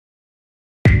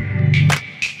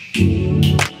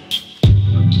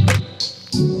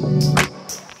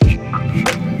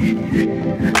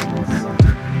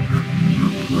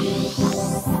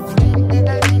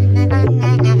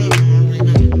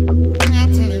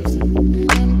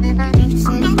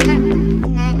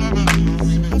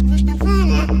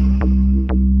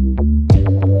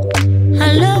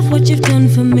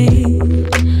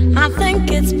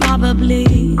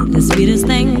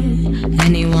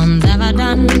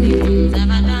anyone's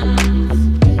ever done.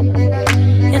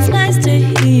 It's nice to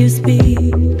hear you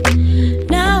speak.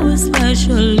 Now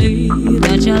especially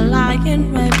that you're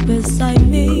lying right beside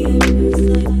me.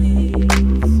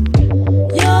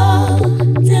 Your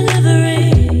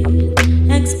delivery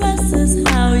expresses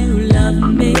how you love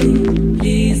me,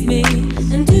 please me,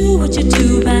 and do what you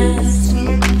do best.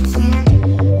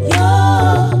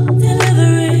 Your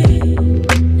delivery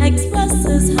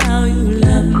expresses how you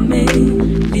love me,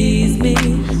 please me,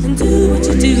 and do what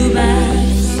you do best.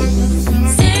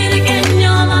 Say it again,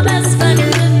 you're my best friend.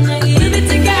 We'll be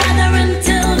together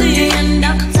until the end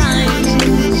of time.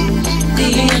 The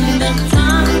end of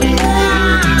time.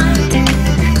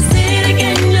 Say it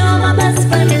again, you're my best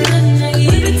friend.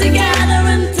 We'll be together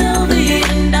until the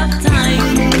end of time.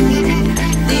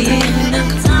 The end of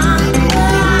time.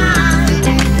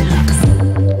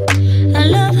 I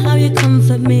love how you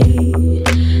comfort me.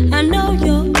 I know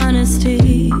your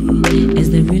honesty is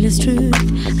the realest truth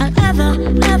I'll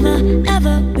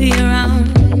ever be around.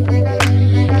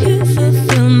 You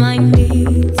fulfill my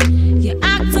needs. You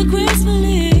act so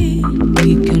gracefully.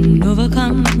 We can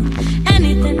overcome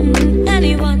anything,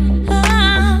 anyone.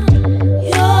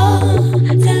 Your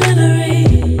delivery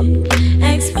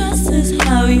expresses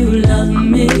how you love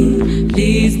me,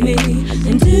 please me,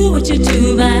 and do what you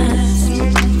do best.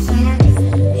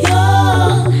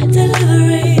 Your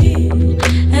delivery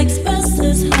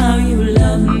expresses how you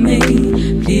love me,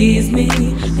 please me,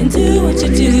 and do what you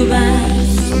do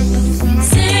best.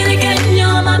 Say it again,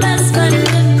 you're my best friend.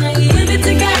 We'll be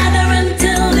together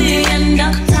until the end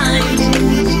of time.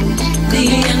 The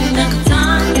end of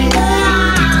time.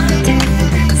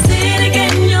 Say it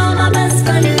again, you're my best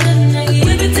friend.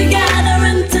 We'll be together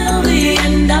until the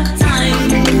end of time.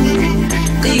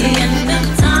 The end of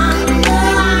time.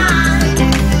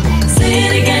 Say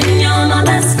it again, you're my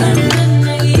best friend.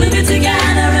 We'll be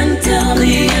together until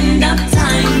the end of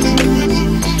time.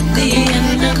 The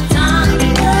end of time.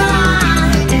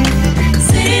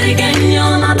 Say it again,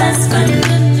 you're my best friend.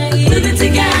 We'll be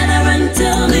together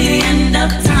until the end of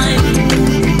time.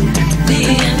 The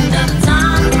end of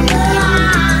time.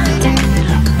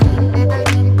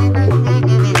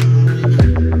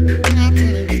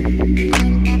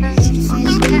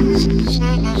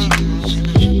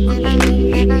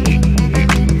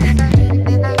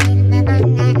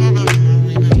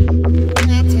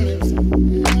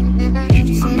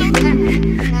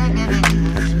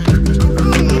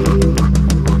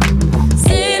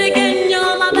 Say it again,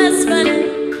 you're my best friend.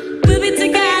 We'll be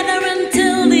together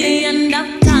until the end of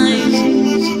time.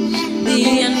 The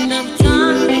end of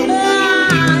time.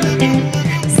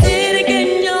 Say it again,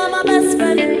 you're my best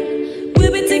friend.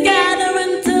 We'll be together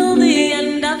until the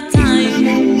end of time.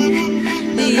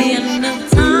 The end of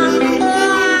time.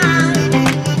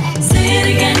 Say it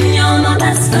again, you're my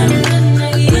best friend.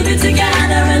 We'll be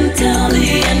together until the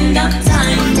end of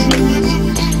time.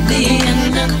 The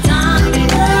end of time.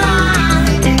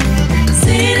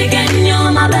 Say it again,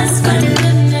 you're my best friend.